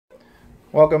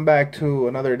Welcome back to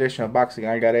another edition of Boxing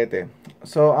Algarete.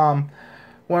 So,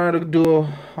 wanted to do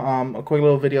a quick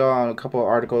little video on a couple of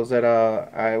articles that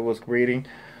I was reading.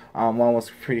 One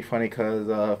was pretty funny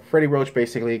because Freddie Roach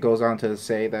basically goes on to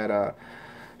say that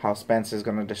how Spence is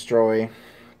gonna destroy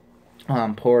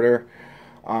Porter.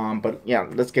 But yeah,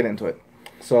 let's get into it.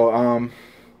 So,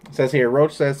 it says here,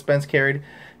 Roach says Spence carried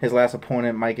his last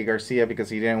opponent, Mikey Garcia, because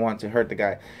he didn't want to hurt the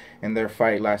guy in their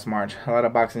fight last March. A lot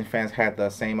of boxing fans had the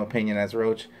same opinion as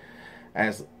Roach,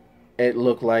 as it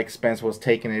looked like Spence was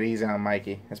taking it easy on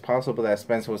Mikey. It's possible that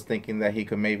Spence was thinking that he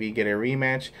could maybe get a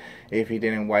rematch if he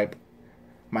didn't wipe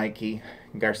Mikey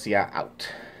Garcia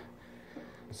out.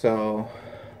 So,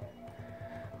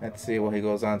 let's see what he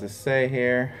goes on to say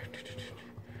here.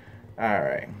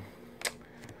 Alright.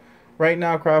 Right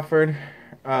now, Crawford,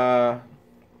 to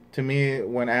me,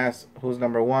 when asked who's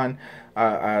number one,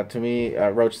 to me,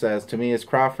 Roach says, to me, it's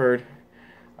Crawford.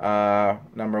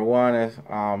 Number one is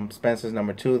Spence is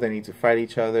number two. They need to fight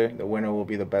each other. The winner will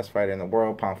be the best fighter in the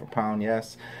world, pound for pound,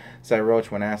 yes. Said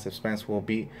Roach when asked if Spence will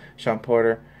beat Sean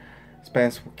Porter.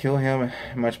 Spence will kill him,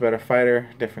 much better fighter,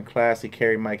 different class. He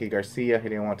carried Mikey Garcia. He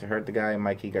didn't want to hurt the guy.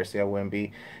 Mikey Garcia wouldn't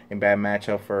be a bad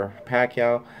matchup for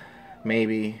Pacquiao.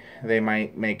 Maybe they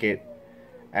might make it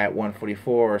at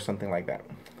 144 or something like that.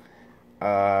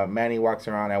 Manny walks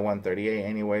around at 138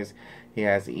 anyways. He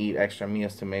has to eat extra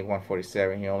meals to make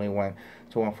 147. He only went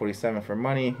to 147 for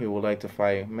money. He would like to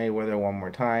fight Mayweather one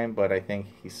more time, but I think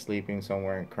he's sleeping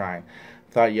somewhere and crying.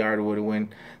 Thought Yard would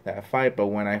win that fight, but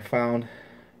when I found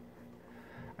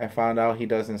out he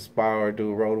doesn't spar or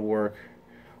do road work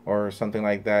or something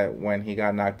like that when he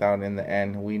got knocked out in the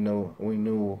end, we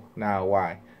knew now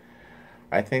why.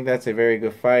 I think that's a very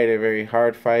good fight, a very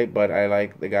hard fight, but I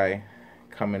like the guy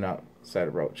coming up,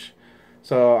 said Roach.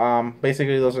 So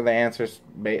basically those are the answers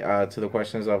to the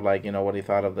questions of, like, you know, what he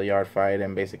thought of the Yard fight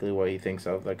and basically what he thinks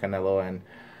of the Canelo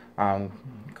and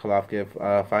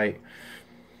Golovkin fight.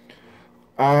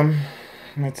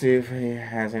 Let's see if he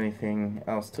has anything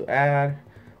else to add.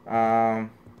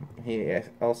 He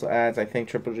also adds, I think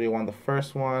Triple G won the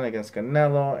first one against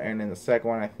Canelo, and in the second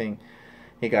one, I think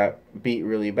he got beat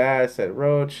really bad, said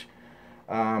Roach.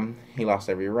 He lost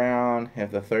every round.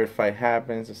 If the third fight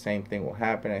happens, the same thing will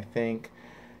happen, I think.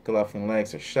 Golovkin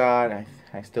legs are shot.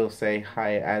 I still say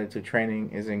high attitude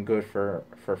training isn't good for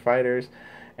fighters,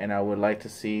 and I would like to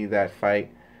see that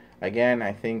fight again.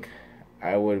 I think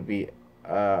I would be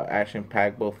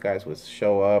action-packed. Both guys would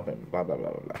show up and blah, blah,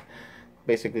 blah, blah, blah.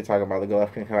 Basically talking about the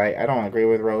Golovkin fight. I don't agree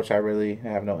with Roach. I really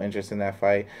have no interest in that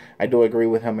fight. I do agree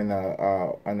with him in the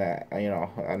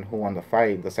on who won the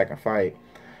fight, the second fight.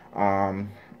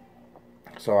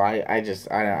 So I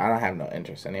don't have no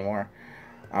interest anymore.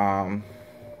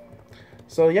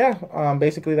 So yeah,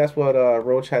 basically that's what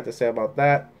Roach had to say about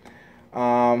that.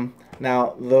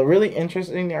 Now the really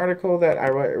interesting article that I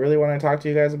really want to talk to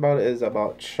you guys about is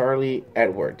about Charlie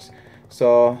Edwards.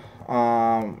 So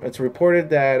it's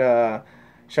reported that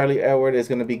Charlie Edwards is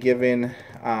going to be giving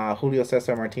Julio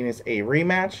Cesar Martinez a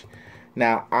rematch.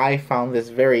 Now, I found this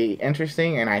very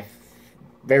interesting, and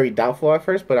very doubtful at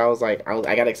first, but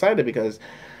I got excited because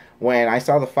when I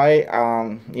saw the fight,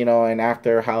 and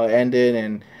after how it ended,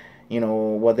 and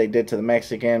what they did to the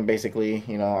Mexican, basically,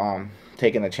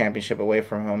 taking the championship away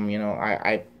from him,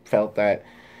 I felt that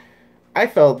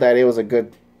it was a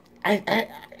good.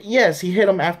 Yes, he hit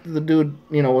him after the dude,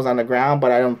 was on the ground,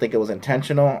 but I don't think it was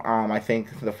intentional. I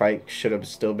think the fight should have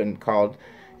still been called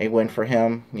a win for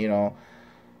him.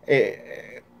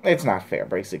 It's not fair,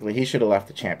 basically. He should have left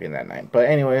the champion that night. But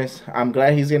anyways, I'm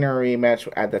glad he's getting a rematch.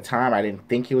 At the time, I didn't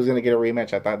think he was going to get a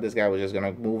rematch. I thought this guy was just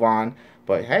going to move on.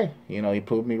 But hey, he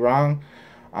proved me wrong.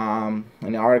 In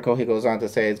the article, he goes on to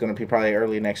say it's going to be probably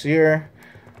early next year.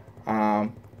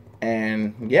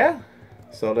 And yeah,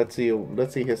 so let's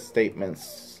see his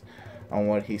statements on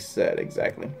what he said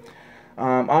exactly.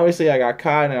 Obviously, I got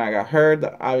caught and I got hurt.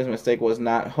 The obvious mistake was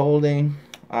not holding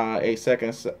a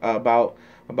second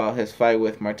about his fight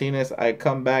with Martinez. I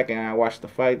come back and I watched the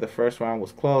fight. The first round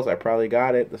was close. I probably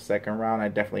got it. The second round, I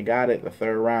definitely got it. The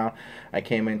third round, I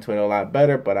came into it a lot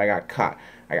better, but I got caught.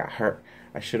 I got hurt.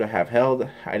 I should have held.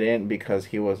 I didn't because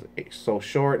he was so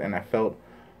short and I felt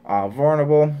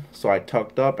vulnerable. So I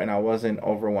tucked up and I wasn't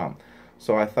overwhelmed.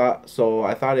 So I thought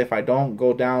if I don't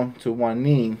go down to one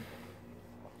knee,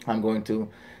 I'm going to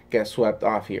get swept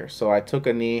off here. So I took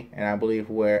a knee, and I believe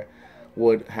where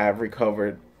would have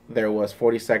recovered. There was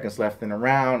 40 seconds left in the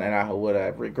round, and I would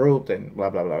have regrouped and blah,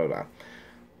 blah, blah, blah, blah.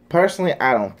 Personally,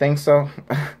 I don't think so.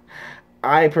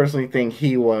 I personally think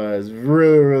he was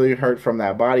really, really hurt from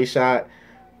that body shot.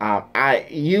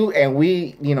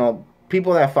 We,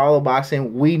 people that follow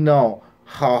boxing, we know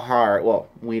how hard. Well,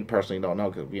 we personally don't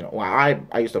know because well,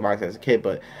 I used to box as a kid,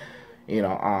 but you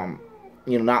know,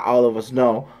 not all of us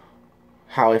know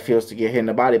how it feels to get hit in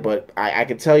the body. But I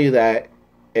can tell you that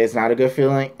it's not a good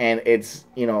feeling, and it's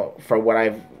for what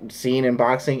I've seen in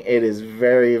boxing, it is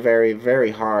very, very,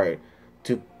 very hard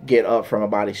to get up from a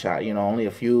body shot. Only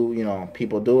a few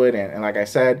people do it, and like I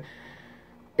said,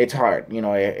 it's hard.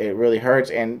 It really hurts,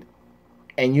 and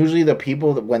usually the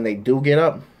people that when they do get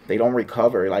up, they don't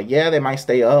recover. Like, yeah, they might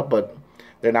stay up, but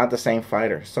they're not the same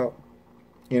fighter. So,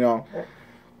 like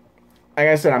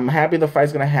I said, I'm happy the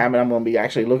fight's gonna happen. I'm gonna be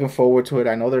actually looking forward to it.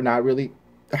 I know they're not really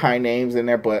high names in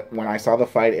there, but when I saw the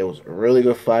fight, it was a really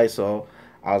good fight. So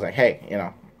I was like, hey,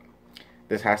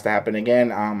 this has to happen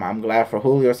again. I'm glad for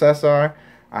Julio Cesar.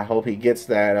 I hope he gets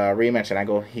that rematch,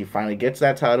 and he finally gets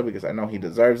that title because I know he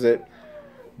deserves it.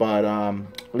 But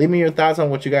leave me your thoughts on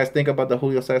what you guys think about the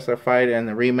Julio Cesar fight and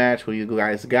the rematch. Who you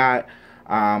guys got?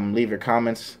 Leave your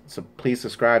comments. So please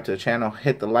subscribe to the channel.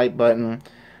 Hit the like button.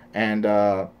 And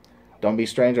don't be a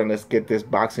stranger. Let's get this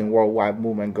boxing worldwide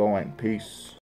movement going. Peace.